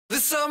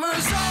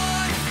summer's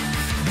on,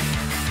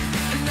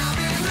 and I've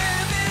been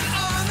living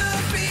on the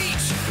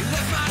beach.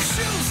 Left my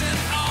shoes and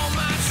all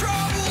my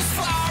troubles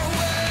far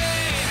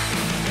away.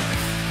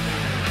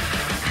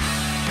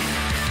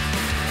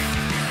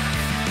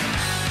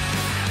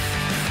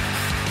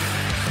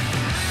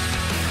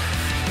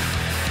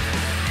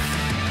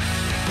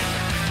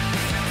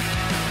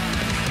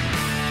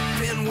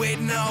 Been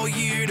waiting all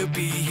year to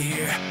be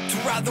here, to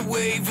ride the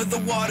wave of the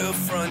water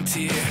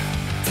frontier.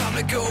 Time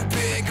to go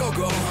big or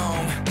go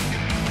home.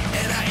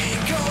 And I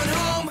ain't going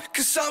home,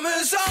 'cause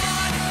summer's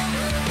on.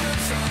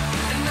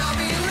 And I'll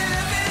be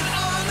living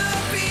on the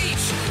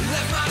beach.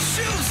 Left my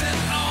shoes and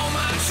all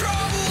my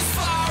troubles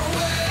far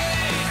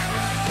away.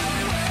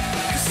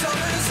 'Cause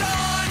summer's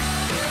on.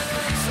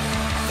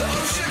 The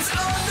ocean's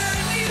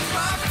underneath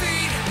my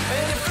feet.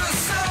 And if the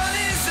sun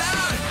is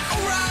out,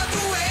 I'll ride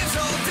the waves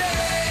all day.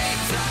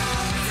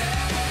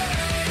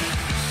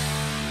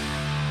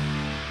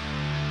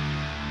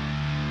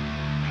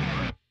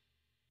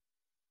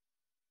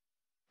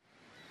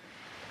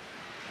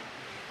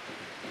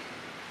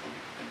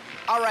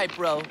 All right,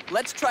 bro,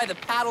 let's try the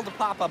paddle to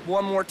pop up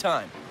one more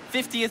time.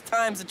 50th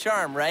time's a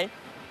charm, right?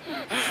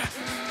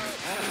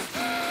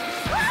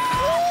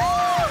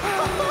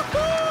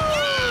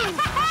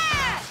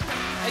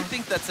 I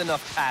think that's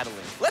enough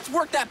paddling. Let's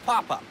work that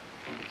pop-up.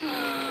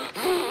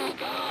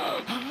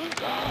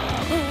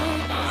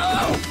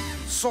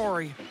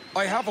 Sorry,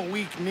 I have a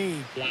weak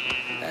knee.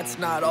 That's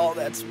not all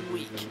that's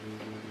weak.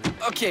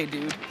 Okay,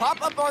 dude,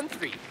 pop up on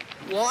 3.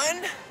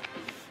 1,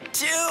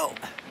 2,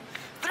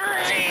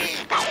 3.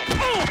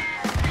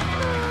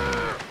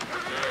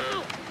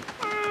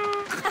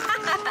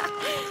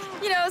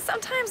 You know,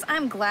 sometimes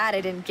I'm glad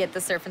I didn't get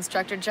the surf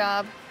instructor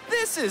job.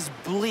 This is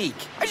bleak.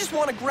 I just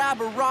want to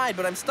grab a ride,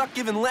 but I'm stuck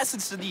giving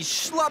lessons to these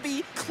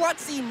schlubby,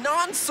 klutzy,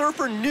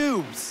 non-surfer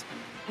noobs.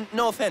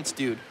 No offense,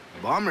 dude.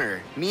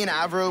 Bummer. Me and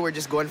Avril were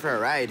just going for a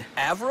ride.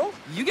 Avril?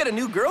 You get a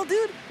new girl,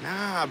 dude?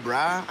 Nah,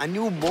 brah. A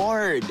new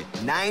board.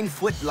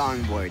 9-foot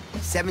longboard.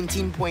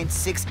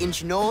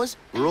 17.6-inch nose.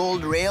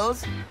 Rolled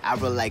rails.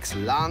 Avril likes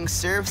long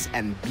surfs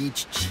and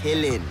beach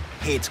chillin'.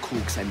 Hates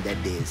kooks and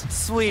dead days.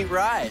 Sweet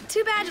ride.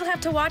 Too bad you'll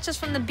have to watch us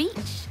from the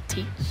beach,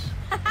 Teach.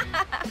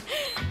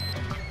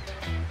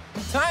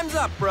 Time's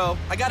up, bro.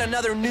 I got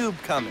another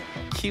noob coming.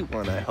 Cute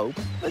one, I hope.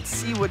 Let's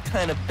see what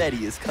kind of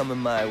Betty is coming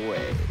my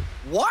way.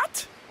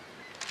 What?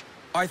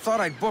 I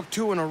thought I'd book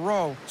 2 in a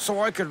row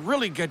so I could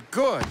really get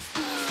good.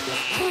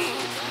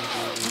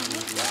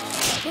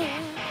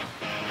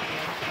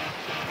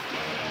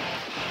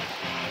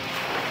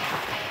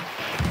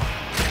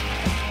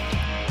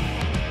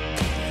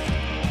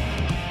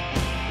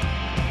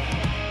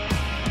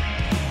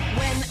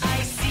 When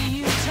I see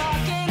you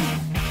talking,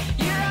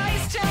 your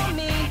eyes tell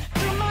me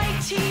through my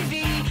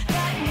TV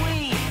that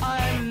we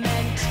are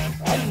meant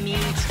to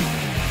meet.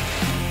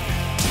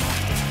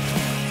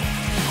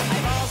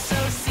 I've also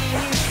seen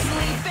you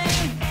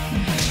sleeping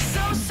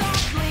so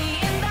softly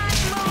in that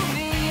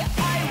movie.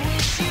 I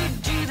wish you'd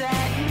do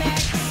that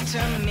next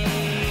to me.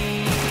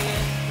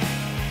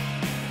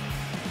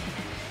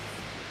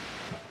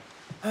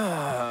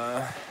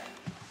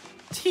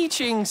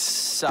 Teaching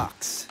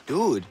sucks.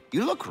 Dude,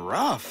 you look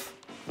rough.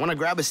 Wanna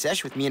grab a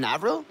sesh with me and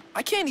Avril?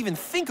 I can't even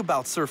think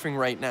about surfing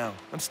right now.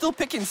 I'm still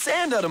picking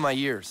sand out of my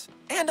ears.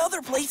 And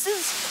other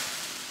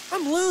places.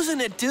 I'm losing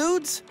it,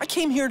 dudes. I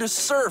came here to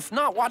surf,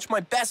 not watch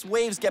my best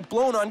waves get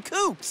blown on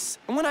kooks.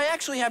 And when I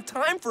actually have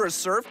time for a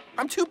surf,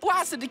 I'm too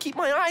blasted to keep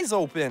my eyes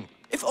open.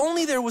 If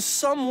only there was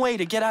some way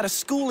to get out of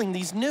schooling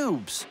these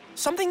noobs.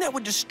 Something that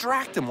would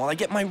distract them while I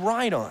get my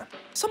ride on.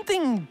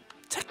 Something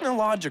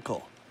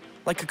technological,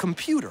 like a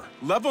computer.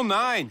 Level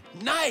 9.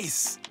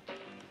 Nice!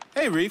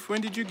 Hey, Reef,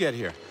 when did you get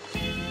here?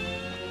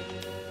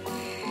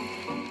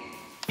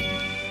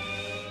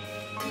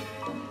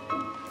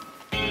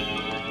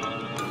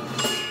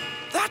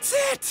 That's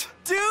it!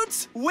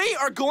 Dudes, we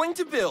are going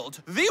to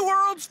build the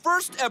world's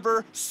first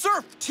ever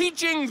surf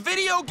teaching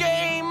video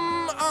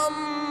game,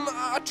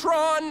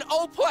 Tron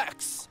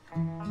Oplex.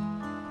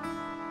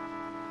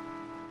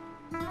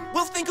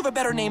 We'll think of a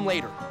better name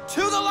later.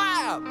 To the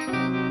lab!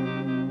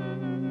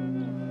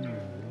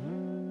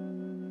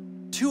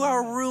 To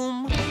our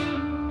room.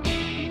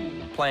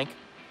 Plank.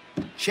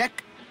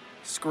 Check.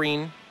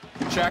 Screen.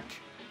 Check.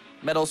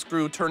 Metal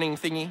screw turning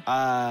thingy.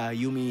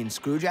 You mean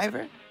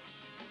screwdriver?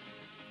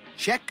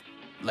 Check.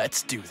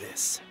 Let's do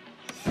this.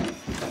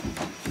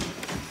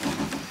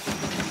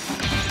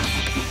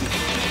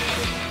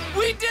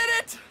 We did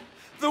it!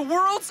 The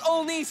world's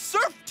only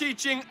surf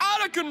teaching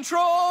out of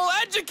control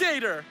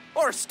educator,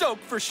 or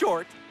Stoked for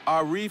short.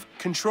 Reef,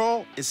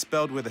 control is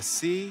spelled with a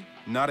C,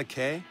 not a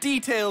K.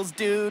 Details,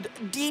 dude,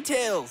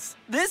 details.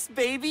 This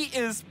baby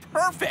is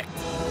perfect.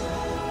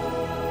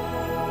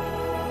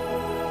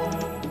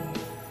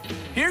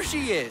 Here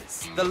she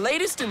is, the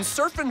latest in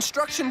surf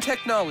instruction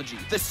technology,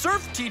 the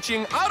surf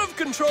teaching out of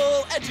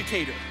control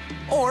educator,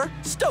 or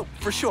Stoked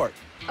for short.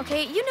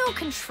 Okay, you know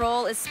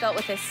control is spelled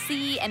with a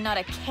C and not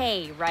a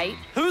K, right?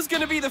 Who's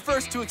gonna be the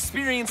first to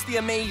experience the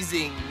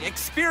amazing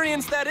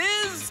experience that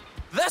is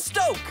the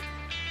Stoke?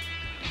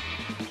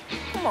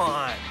 Come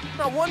on,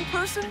 not one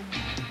person?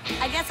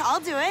 I guess I'll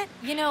do it.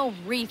 You know,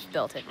 Reef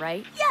built it,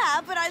 right? Yeah,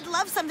 but I'd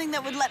love something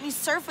that would let me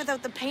surf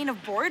without the pain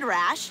of board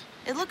rash.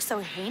 It looks so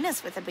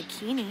heinous with a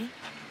bikini.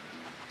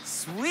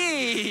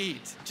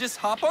 Sweet! Just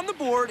hop on the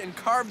board and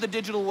carve the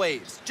digital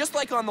waves, just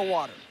like on the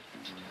water.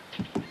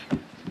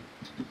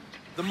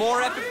 The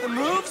more epic the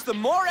moves, the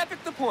more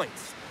epic the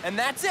points. And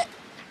that's it.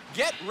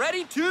 Get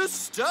ready to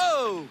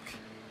stoke!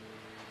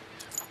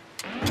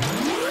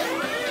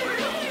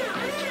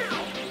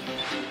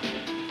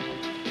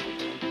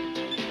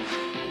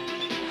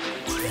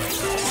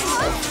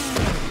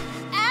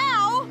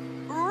 Ow!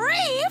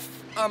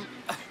 Reef!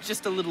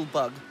 Just a little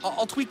bug.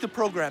 I'll tweak the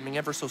programming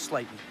ever so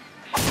slightly.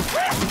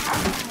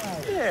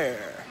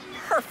 There.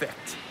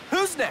 Perfect.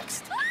 Who's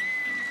next?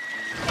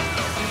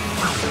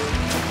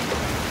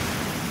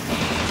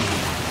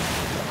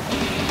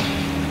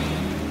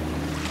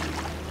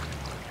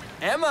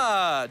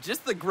 Emma,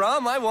 just the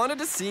grum I wanted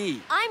to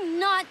see. I'm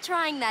not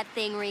trying that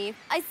thing, Reef.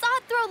 I saw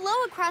it throw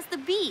low across the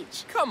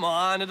beach. Come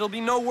on, it'll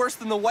be no worse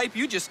than the wipe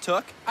you just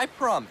took. I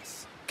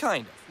promise.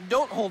 Kind of.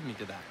 Don't hold me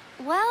to that.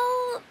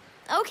 Well,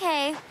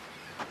 okay.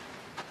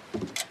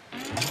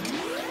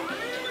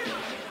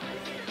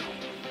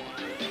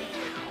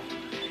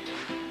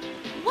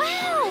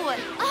 Wow!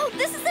 Oh,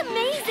 this is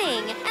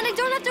amazing! And I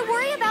don't have to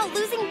worry about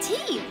losing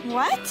teeth.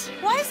 What?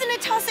 Why isn't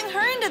it tossing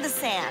her into the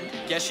sand?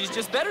 Guess she's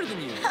just better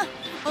than you.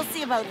 We'll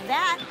see about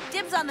that.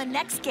 Dibs on the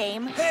next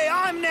game. Hey,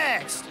 I'm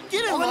next.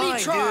 Get in line, Let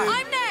me try. dude.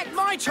 I'm next.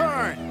 My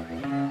turn.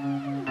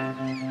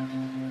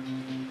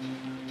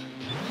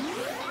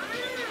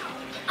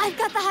 I've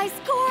got the high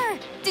score!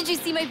 Did you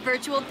see my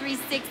virtual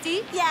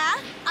 360? Yeah,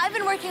 I've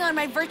been working on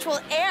my virtual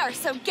air,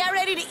 so get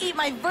ready to eat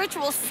my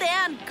virtual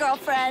sand,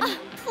 girlfriend.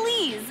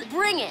 Please,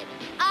 bring it.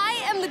 I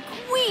am the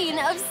queen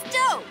of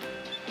Stoke.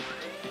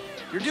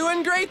 You're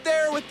doing great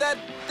there with that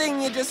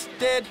thing you just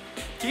did.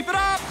 Keep it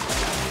up!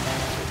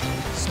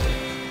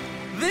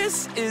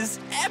 This is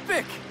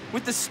epic!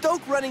 With the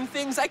Stoke running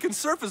things, I can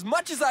surf as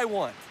much as I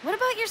want. What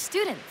about your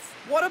students?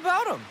 What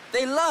about them?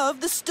 They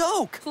love the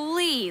Stoke.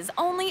 Please,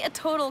 only a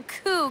total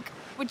kook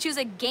would choose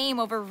a game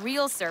over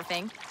real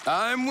surfing.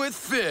 I'm with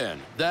Finn.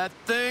 That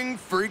thing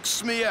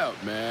freaks me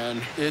out,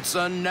 man. It's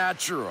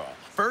unnatural.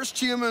 First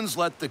humans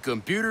let the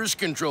computers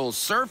control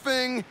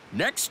surfing.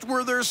 Next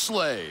we're their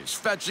slaves,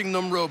 fetching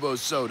them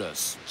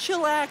robo-sodas.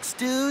 Chillax,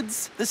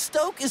 dudes. The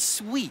Stoke is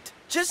sweet,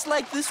 just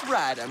like this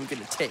ride I'm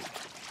gonna take.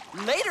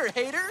 Later,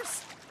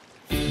 haters!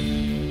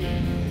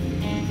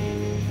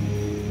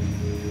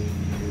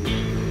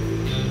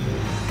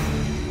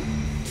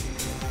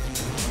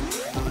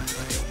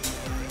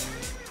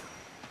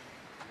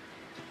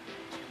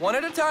 One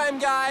at a time,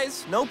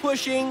 guys. No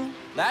pushing.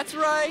 That's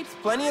right.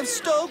 Plenty of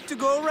Stoke to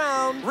go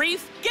around.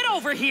 Reef, get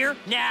over here,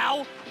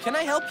 now! Can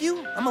I help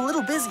you? I'm a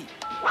little busy.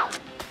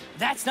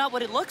 That's not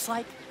what it looks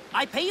like.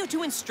 I pay you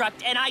to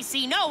instruct, and I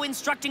see no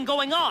instructing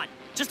going on.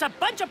 Just a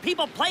bunch of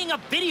people playing a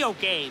video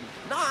game.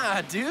 Nah,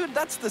 dude.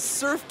 That's the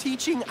surf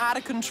teaching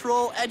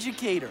out-of-control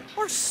educator.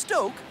 Or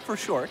Stoke, for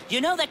short.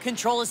 You know that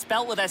control is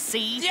spelled with a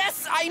C?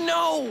 Yes, I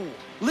know!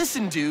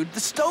 Listen, dude, the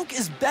Stoke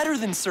is better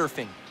than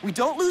surfing. We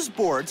don't lose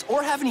boards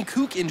or have any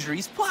kook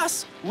injuries,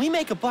 plus, we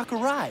make $1 a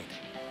ride.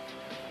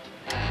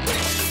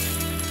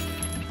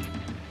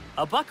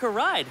 $1 a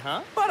ride,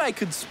 huh? But I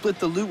could split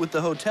the loot with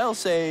the hotel,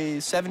 say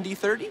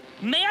 70-30?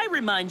 May I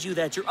remind you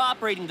that you're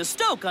operating the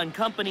Stoke on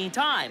company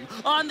time,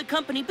 on the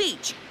company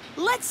beach.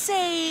 Let's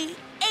say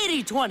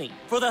 80-20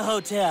 for the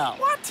hotel.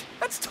 What?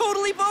 That's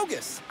totally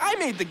bogus. I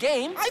made the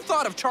game. I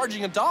thought of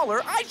charging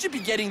 $1. I should be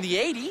getting the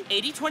 80.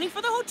 80-20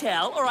 for the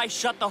hotel, or I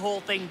shut the whole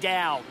thing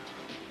down.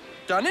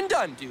 Done and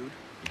done, dude.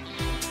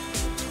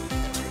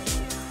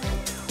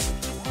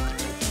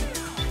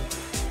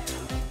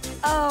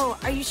 Oh,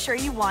 are you sure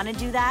you want to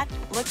do that?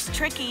 Looks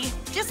tricky.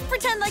 Just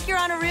pretend like you're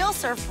on a real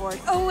surfboard.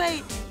 Oh,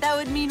 wait, that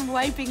would mean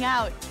wiping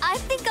out. I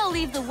think I'll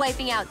leave the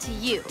wiping out to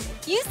you.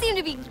 You seem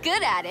to be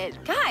good at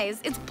it.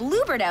 Guys, it's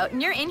Bluebird out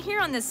and you're in here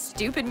on this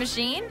stupid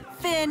machine?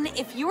 Finn,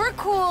 if you were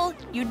cool,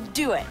 you'd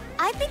do it.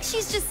 I think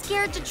she's just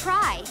scared to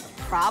try.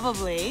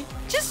 Probably.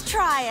 Just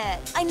try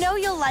it. I know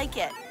you'll like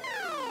it.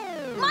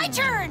 My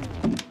turn!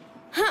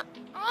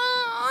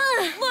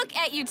 Look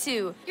at you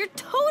two. You're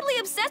totally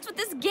obsessed with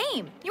this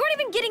game. You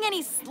aren't even getting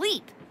any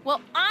sleep.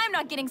 Well, I'm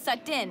not getting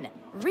sucked in.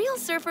 Real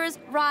surfers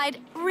ride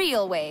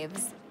real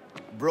waves.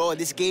 Bro,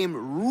 this game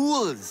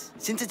rules.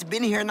 Since it's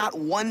been here, not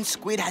one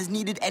squid has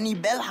needed any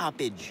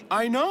bellhoppage.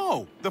 I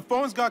know. The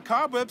phone's got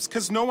cobwebs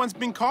because no one's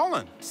been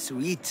calling.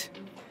 Sweet.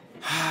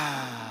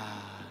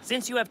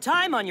 Since you have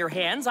time on your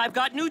hands, I've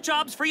got new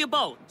jobs for you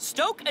both.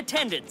 Stoke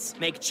attendants.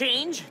 Make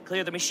change,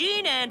 clear the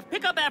machine, and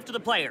pick up after the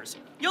players.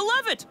 You'll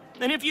love it.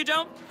 And if you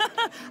don't,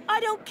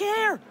 I don't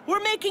care. We're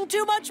making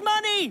too much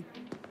money.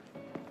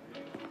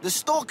 The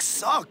Stoke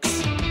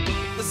sucks.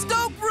 The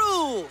Stoke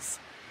rules!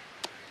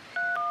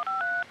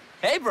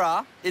 Hey,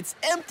 brah. It's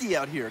empty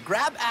out here.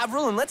 Grab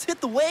Avril and let's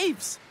hit the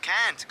waves.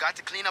 Can't. Got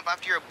to clean up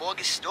after your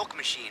bogus Stoke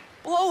machine.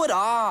 Blow it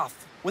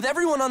off. With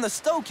everyone on the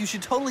Stoke, you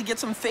should totally get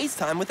some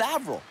FaceTime with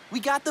Avril. We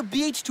got the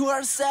beach to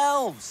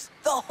ourselves.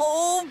 The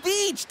whole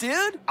beach,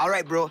 dude. All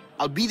right, bro.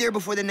 I'll be there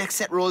before the next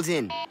set rolls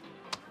in.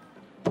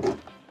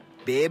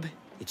 Babe,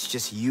 it's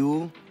just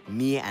you,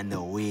 me, and the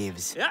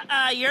waves.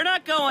 You're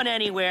not going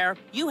anywhere.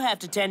 You have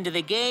to tend to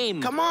the game.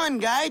 Come on,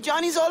 guy.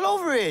 Johnny's all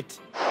over it.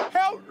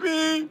 Help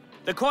me!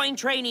 The coin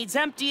tray needs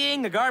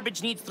emptying, the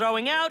garbage needs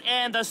throwing out,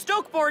 and the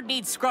Stoke board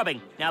needs scrubbing.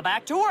 Now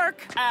back to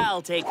work.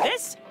 I'll take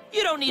this.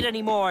 You don't need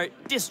any more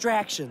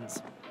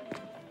distractions.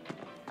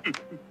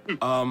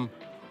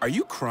 Are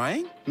you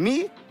crying?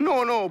 Me?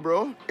 No,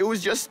 bro. It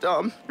was just,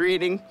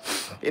 raining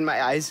in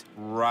my eyes.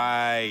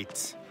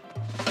 Right.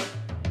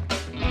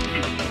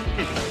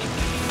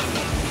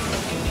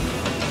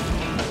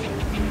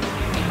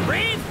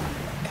 Breathe!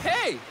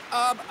 Hey,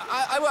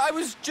 I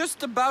was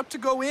just about to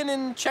go in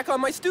and check on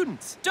my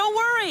students. Don't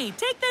worry,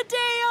 take the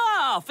day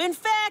off. In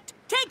fact,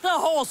 take the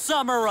whole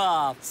summer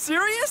off.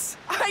 Serious?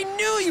 I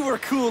knew you were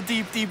cool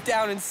deep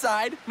down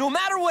inside, no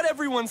matter what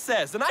everyone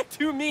says, and I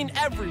do mean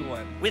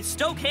everyone. With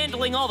Stoke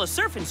handling all the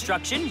surf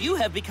instruction, you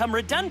have become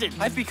redundant.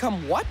 I've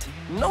become what?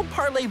 No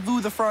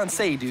parlez-vous the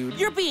français, dude.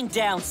 You're being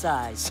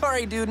downsized.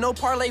 Sorry, dude, no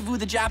parlez-vous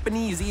the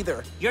Japanese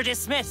either. You're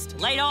dismissed,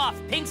 laid off,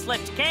 pink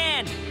slipped,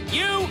 canned.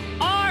 You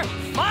are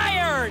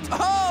fired!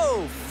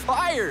 Oh,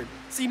 fired.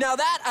 See, now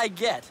that I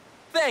get.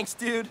 Thanks,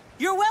 dude.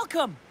 You're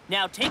welcome.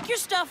 Now take your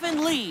stuff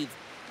and leave,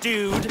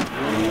 dude.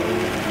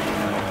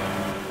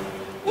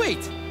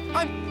 Wait,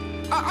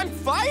 I'm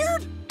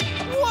fired?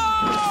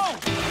 Whoa!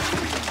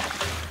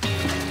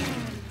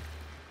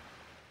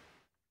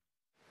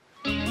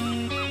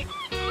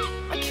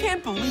 I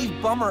can't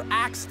believe Bummer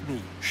axed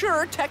me.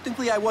 Sure,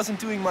 technically I wasn't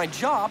doing my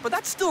job, but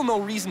that's still no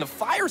reason to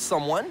fire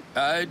someone.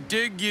 I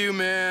dig you,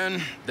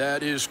 man.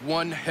 That is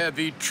one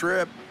heavy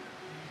trip.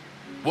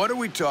 What are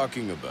we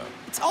talking about?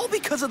 It's all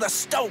because of the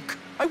Stoke.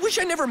 I wish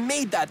I never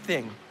made that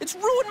thing. It's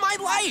ruined my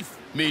life.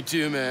 Me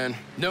too, man.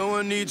 No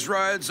one needs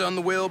rides on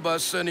the whale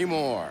bus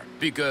anymore,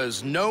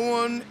 because no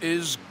one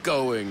is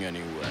going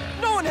anywhere.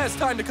 No one has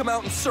time to come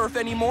out and surf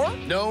anymore.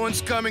 No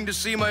one's coming to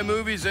see my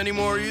movies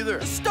anymore either.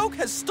 The Stoke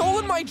has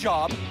stolen my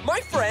job, my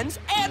friends,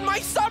 and my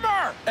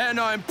summer! And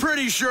I'm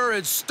pretty sure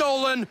it's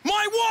stolen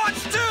my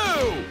watch,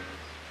 too!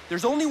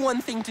 There's only one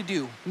thing to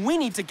do. We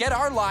need to get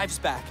our lives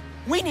back.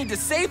 We need to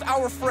save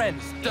our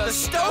friends. The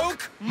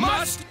Stoke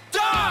must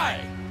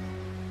die!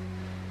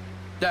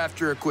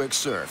 After a quick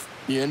surf.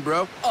 You in,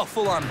 bro? Oh,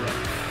 full on, bro.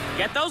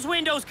 Get those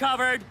windows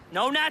covered.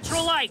 No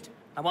natural light.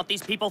 I want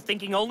these people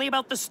thinking only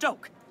about the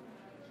Stoke.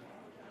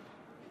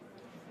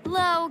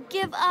 Lo,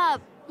 give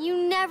up.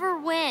 You never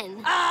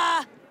win.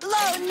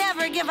 Lo,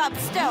 never give up,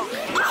 Stoke.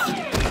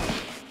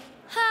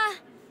 Ha!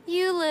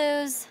 You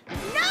lose.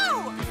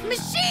 No!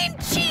 Machine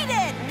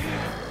cheated!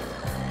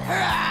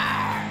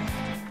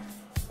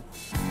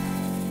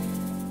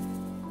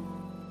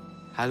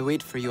 I'll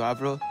wait for you,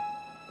 Avril.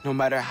 No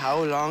matter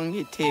how long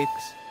it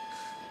takes.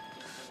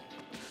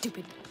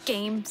 Stupid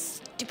game,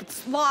 stupid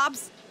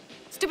slobs.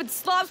 Stupid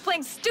slobs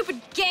playing stupid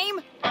game.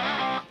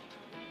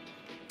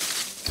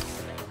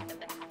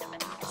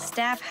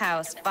 Staff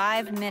house,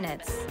 5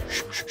 minutes.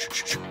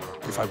 Shh.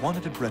 If I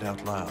wanted it read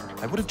out loud,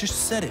 I would have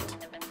just said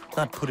it,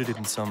 not put it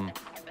in some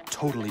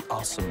totally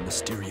awesome,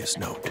 mysterious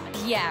note.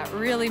 Yeah,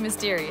 really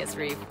mysterious,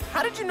 Reef.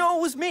 How did you know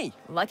it was me?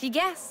 Lucky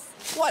guess.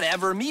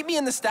 Whatever, meet me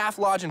in the staff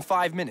lodge in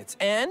 5 minutes,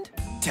 and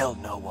tell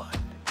no one.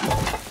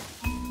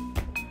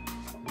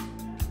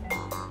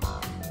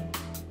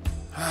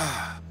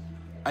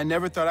 I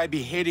never thought I'd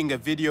be hating a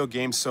video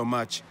game so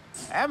much.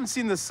 I haven't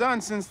seen the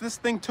sun since this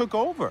thing took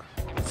over.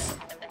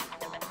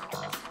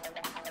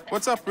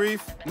 What's up,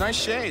 Reef? Nice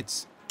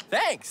shades.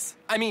 Thanks.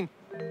 I mean,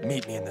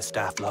 meet me in the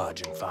staff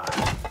lodge in 5.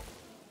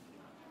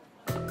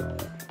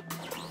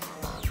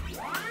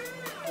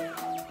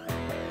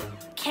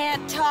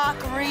 Can't talk,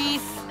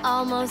 Reef.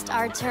 Almost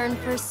our turn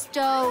for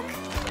Stoke.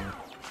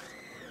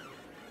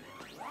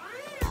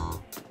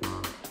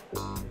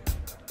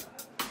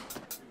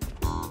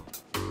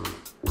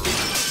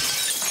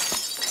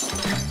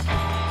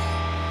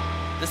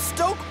 The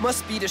Stoke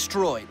must be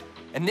destroyed,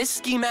 and this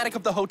schematic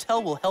of the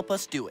hotel will help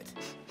us do it.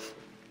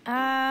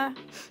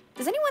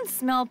 Does anyone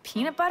smell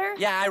peanut butter?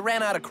 Yeah, I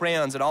ran out of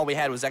crayons and all we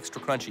had was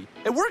extra crunchy.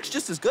 It works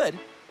just as good.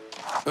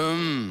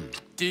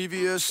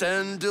 Devious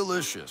and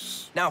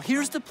delicious. Now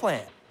here's the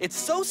plan. It's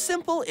so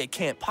simple, it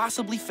can't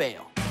possibly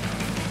fail.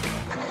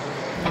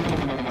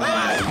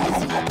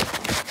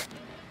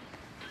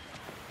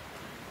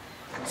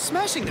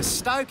 Smashing the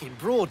Stoke in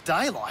broad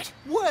daylight.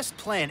 Worst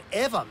plan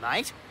ever,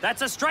 mate.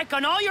 That's a strike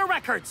on all your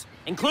records,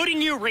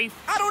 including you, Reef.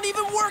 I don't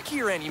even work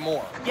here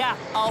anymore. Yeah,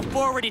 I'll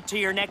forward it to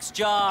your next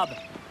job.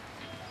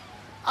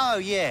 Oh,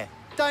 yeah.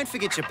 Don't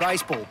forget your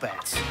baseball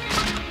bats.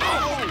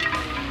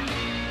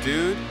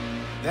 Dude,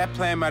 that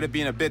plan might have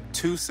been a bit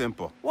too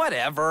simple.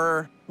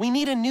 Whatever. We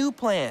need a new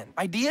plan.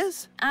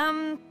 Ideas?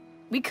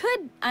 We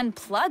could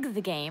unplug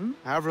the game.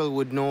 Avril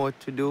would know what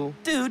to do.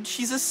 Dude,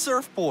 she's a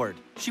surfboard.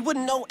 She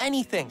wouldn't know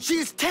anything.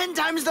 She's 10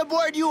 times the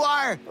board you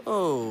are!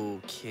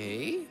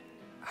 Okay.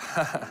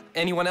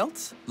 Anyone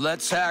else?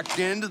 Let's hack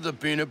into the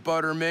peanut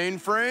butter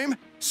mainframe,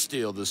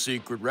 steal the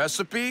secret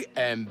recipe,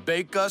 and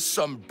bake us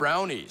some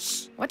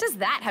brownies. What does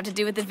that have to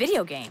do with the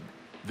video game?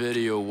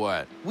 Video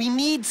what? We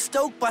need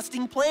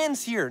Stoke-busting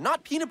plans here,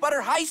 not peanut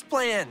butter heist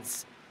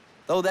plans.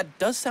 Though that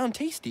does sound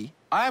tasty.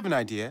 I have an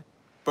idea,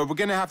 but we're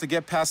gonna have to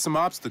get past some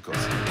obstacles.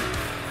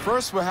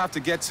 First, we'll have to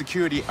get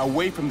security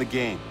away from the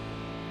game.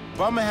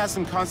 Bummer has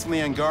them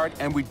constantly on guard,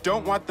 and we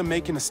don't want them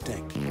making a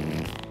stink.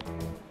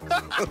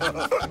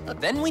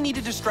 Then we need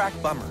to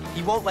distract Bummer.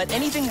 He won't let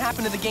anything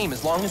happen to the game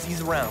as long as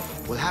he's around.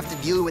 We'll have to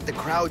deal with the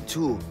crowd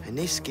too, and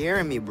they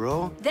scare me,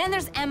 bro. Then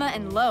there's Emma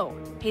and Lo.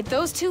 Hey,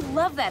 those two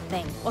love that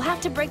thing. We'll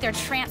have to break their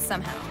trance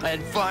somehow.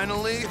 And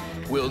finally,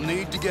 we'll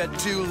need to get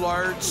 2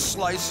 large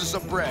slices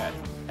of bread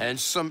and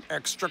some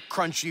extra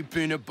crunchy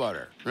peanut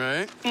butter,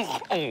 right?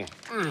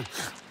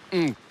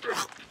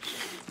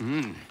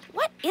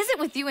 What is it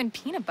with you and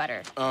peanut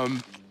butter?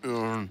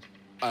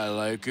 I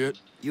like it.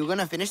 You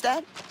gonna finish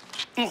that?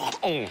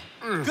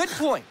 Good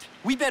point.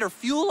 We better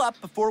fuel up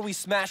before we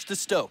smash the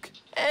Stoke.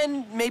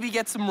 And maybe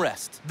get some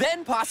rest.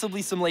 Then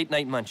possibly some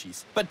late-night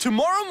munchies. But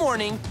tomorrow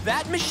morning,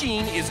 that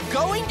machine is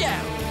going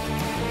down.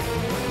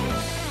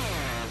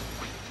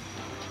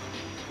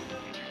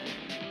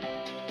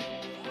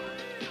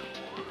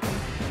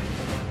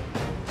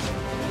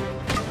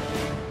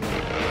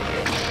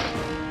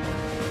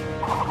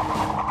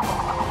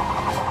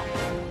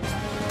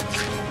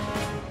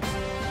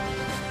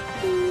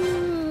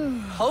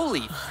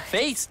 Holy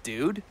face,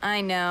 dude.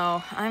 I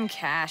know. I'm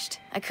cashed.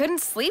 I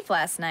couldn't sleep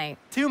last night.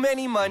 Too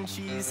many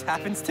munchies.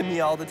 Happens to me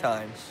all the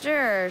time.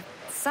 Sure,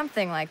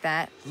 something like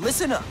that.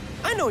 Listen up.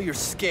 I know you're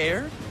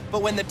scared,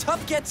 but when the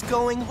tough gets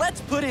going,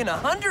 let's put in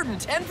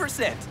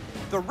 110%.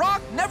 The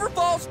rock never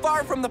falls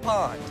far from the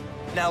pond.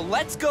 Now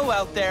let's go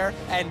out there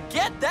and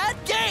get that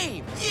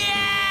game!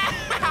 Yeah!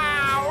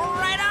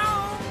 Right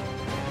on!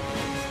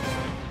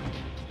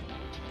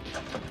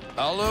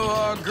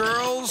 Aloha,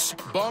 girls.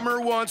 Bummer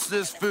wants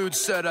this food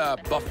set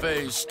up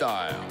buffet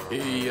style.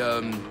 He,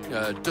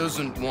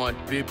 doesn't want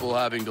people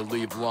having to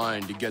leave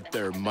line to get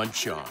their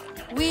munch on.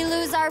 We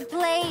lose our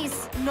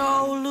place.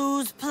 No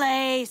lose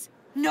place.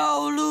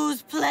 No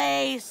lose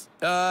place.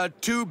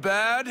 Too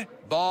bad.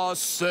 Boss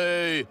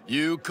say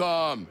you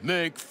come,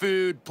 make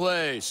food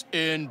place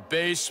in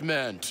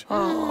basement.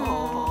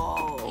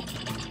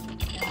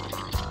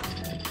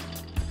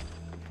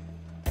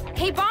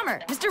 Hey, Bomber,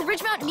 Mr.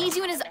 Ridgemount needs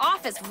you in his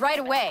office right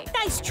away.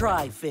 Nice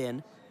try,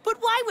 Finn. But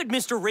why would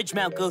Mr.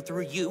 Ridgemount go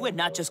through you and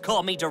not just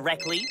call me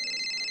directly?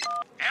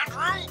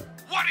 Andrew,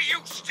 what are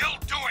you still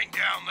doing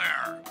down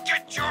there?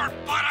 Get your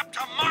butt up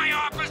to my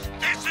office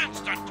this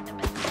instant!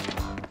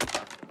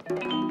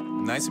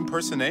 Nice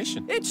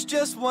impersonation. It's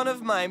just one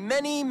of my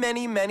many,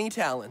 many, many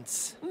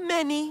talents.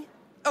 Many.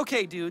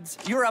 Okay, dudes,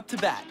 you're up to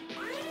bat.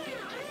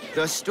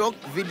 The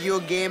Stoked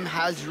video game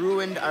has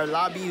ruined our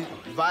lobby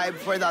vibe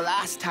for the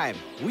last time.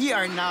 We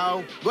are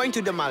now going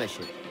to demolish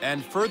it.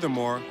 And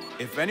furthermore,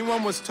 if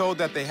anyone was told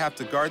that they have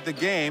to guard the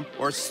game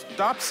or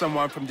stop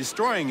someone from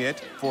destroying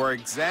it, for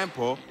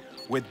example,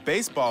 with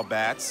baseball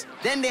bats,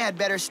 then they had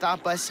better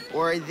stop us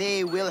or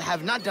they will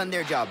have not done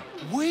their job.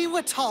 We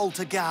were told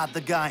to guard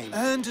the game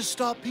and to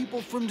stop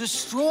people from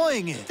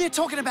destroying it. They're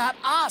talking about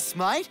us,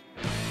 mate.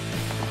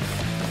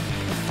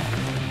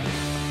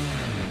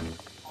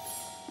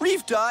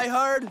 Reef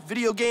Diehard,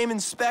 video game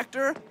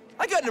inspector.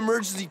 I got an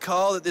emergency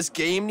call that this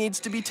game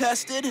needs to be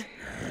tested.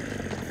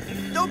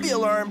 Don't be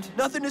alarmed,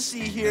 nothing to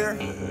see here.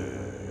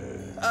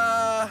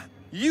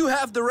 You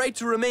have the right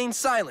to remain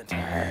silent.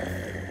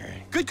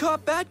 Good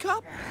cop, bad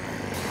cop?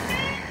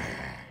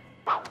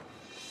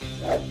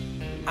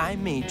 I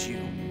made you,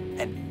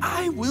 and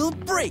I will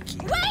break you.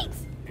 Wait!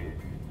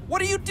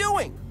 What are you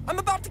doing? I'm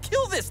about to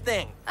kill this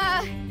thing.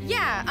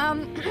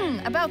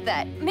 About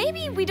that.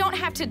 Maybe we don't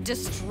have to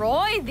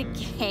destroy the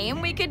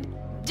game. We could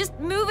just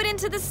move it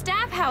into the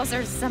staff house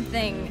or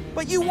something.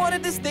 But you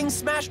wanted this thing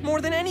smashed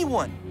more than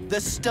anyone. The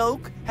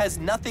Stoke has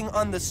nothing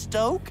on the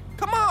Stoke?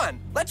 Come on,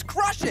 let's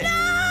crush it.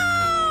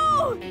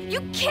 No!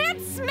 You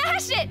can't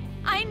smash it!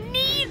 I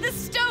need the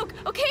Stoke.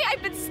 Okay,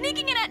 I've been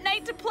sneaking in at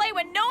night to play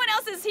when no one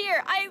else is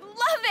here. I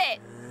love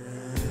it.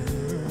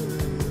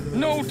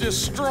 No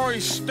destroy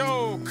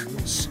Stoke.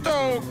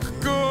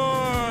 Stoke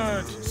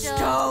good.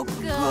 Stoke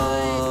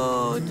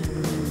good.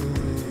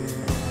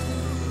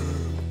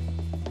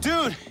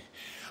 dude,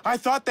 I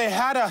thought they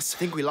had us. I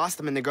think we lost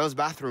them in the girls'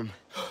 bathroom.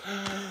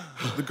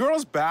 The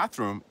girls'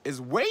 bathroom is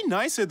way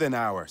nicer than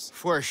ours.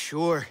 For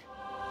sure.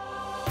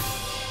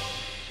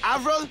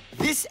 Avril,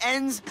 this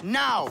ends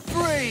now.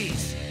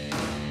 Freeze!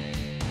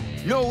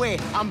 No way,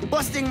 I'm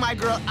busting my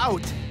girl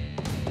out.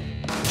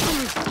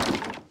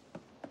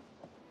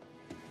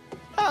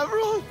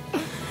 Avril,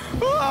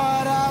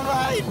 what have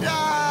I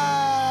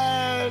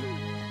done?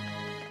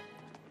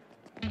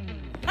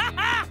 Ha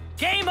ha!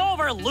 Game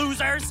over,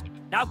 losers!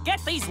 Now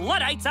get these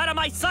Luddites out of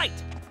my sight!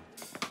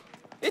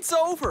 It's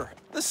over.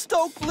 The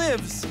Stoke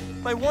lives.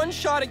 My one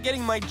shot at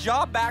getting my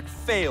job back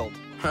failed.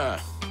 Huh.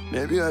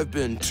 Maybe I've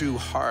been too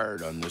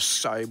hard on this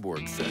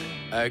cyborg thing.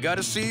 I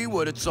gotta see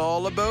what it's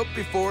all about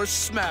before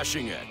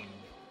smashing it.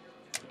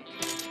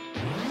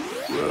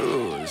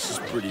 Whoa, this is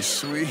pretty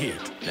sweet.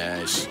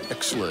 Nice,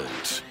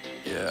 excellent.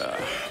 Yeah,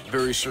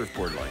 very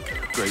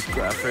surfboard-like. Great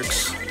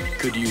graphics.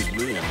 Could use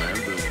me in there,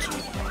 but...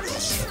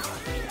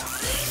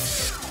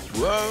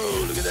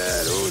 Whoa, look at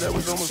that. Oh, that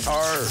was almost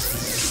hard.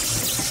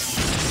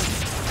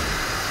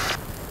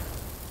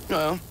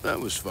 Well, that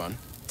was fun.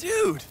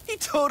 Dude, he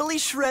totally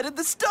shredded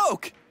the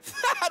Stoke.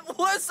 That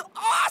was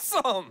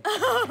awesome!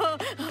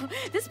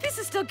 This piece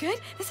is still good.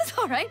 This is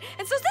all right.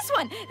 And so's this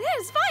one. That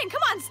is fine.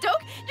 Come on,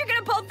 Stoke. You're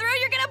gonna pull through.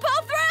 You're gonna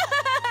pull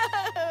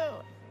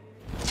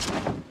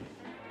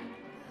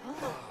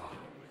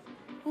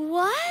through.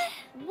 What?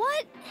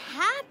 What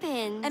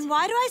happened? And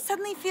why do I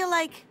suddenly feel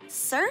like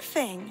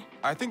surfing?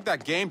 I think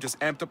that game just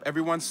amped up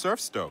everyone's surf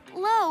stoke.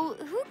 Lo,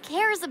 who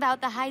cares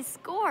about the high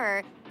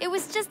score? It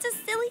was just a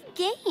silly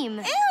game.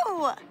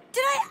 Ew!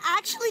 Did I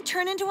actually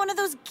turn into one of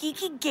those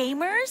geeky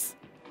gamers?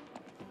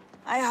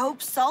 I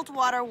hope salt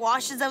water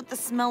washes out the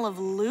smell of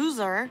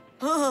loser.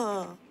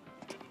 Ugh.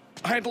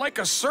 I'd like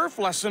a surf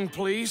lesson,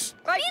 please.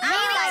 Right,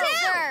 I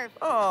surf.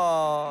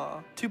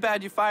 Aw, too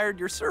bad you fired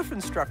your surf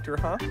instructor,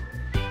 huh?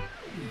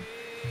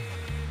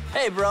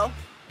 Hey, bro.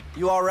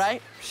 You all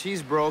right?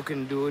 She's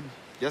broken, dude.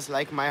 Just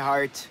like my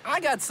heart. I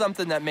got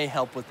something that may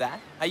help with that.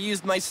 I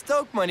used my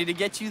Stoke money to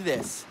get you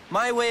this.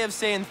 My way of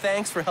saying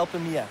thanks for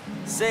helping me out.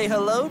 Say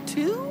hello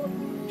to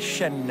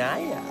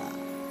Shania.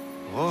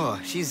 Oh,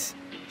 she's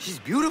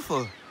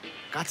beautiful.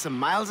 Got some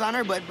miles on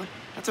her, but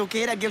that's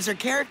okay. That gives her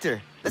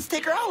character. Let's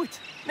take her out.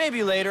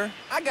 Maybe later.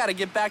 I gotta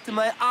get back to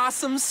my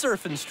awesome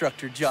surf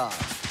instructor job.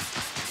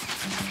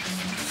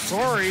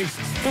 Sorry.